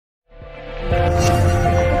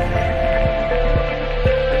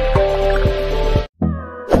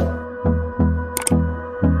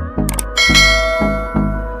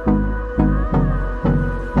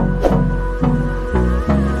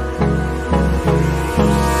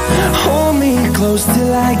close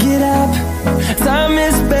till I get up. Time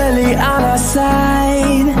is barely on our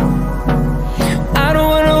side. I don't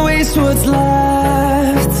wanna waste what's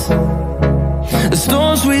left. The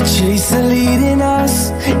storms we chase are leading us,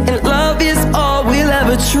 and love is all we'll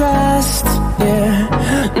ever trust. Yeah,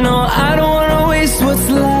 no, I don't wanna waste what's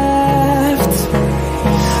left.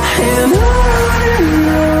 And on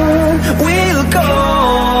we'll go,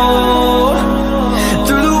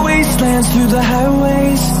 through the wastelands, through the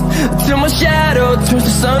highways, till my shadow turns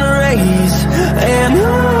to sun rays. And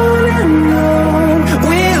on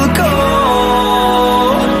we'll go,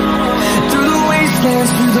 through the wastelands,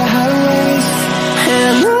 through the highways,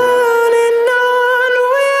 and on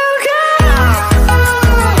we'll go.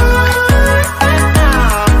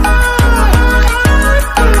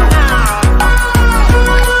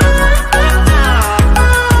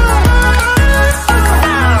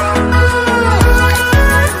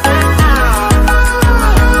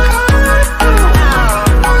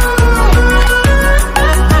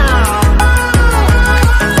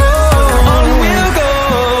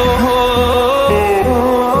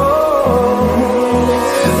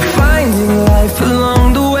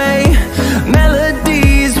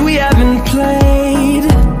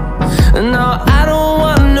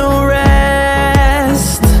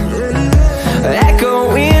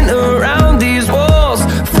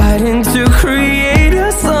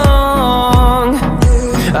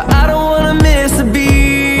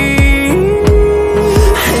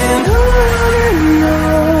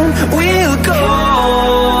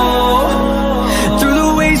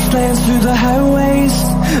 Through the highways,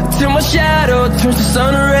 till my shadow turns to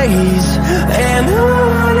sun rays. And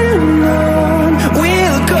on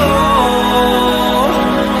we'll go,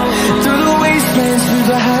 through the wastelands, through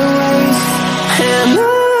the highways, and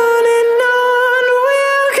on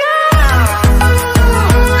we'll go.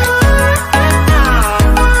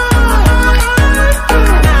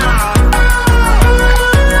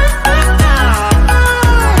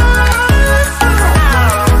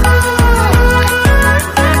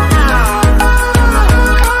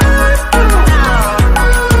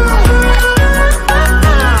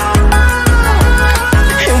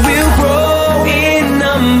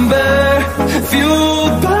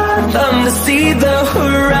 See the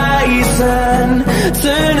horizon,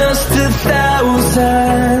 turn us to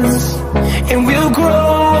thousands, and we'll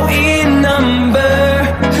grow in number,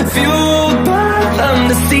 fueled by them.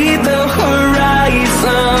 To see the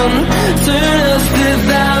horizon, turn us to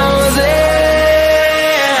thousands,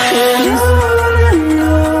 and on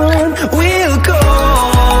we'll go,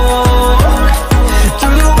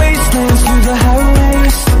 through the wastelands, through the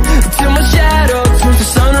highways, till my shadow turns to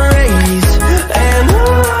sun rays. And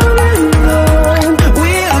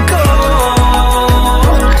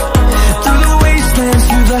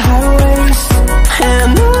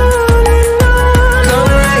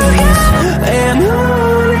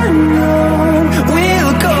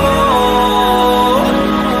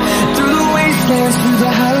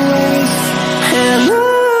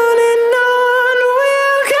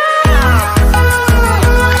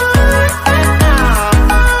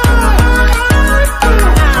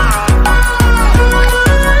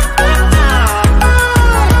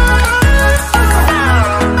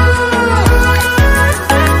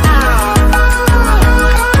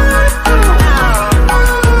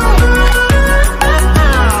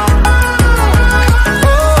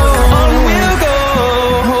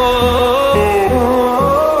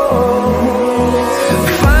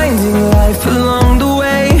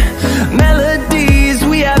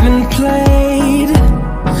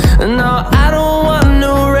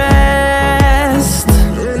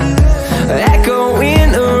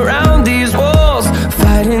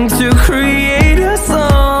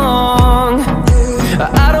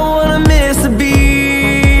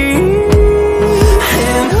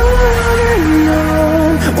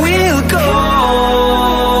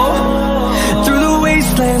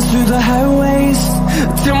through the highways,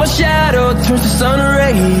 till my shadow turns to sun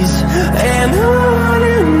rays. And on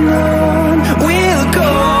we'll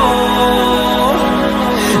go,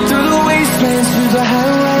 through the wastelands, through the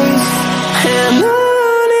highways, and on.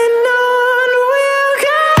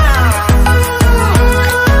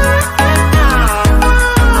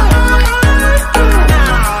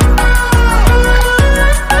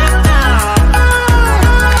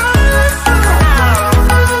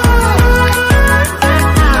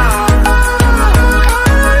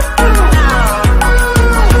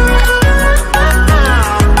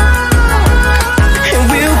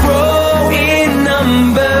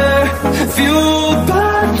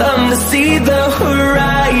 See the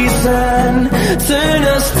horizon, turn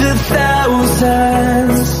us to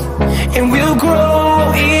thousands, and we'll grow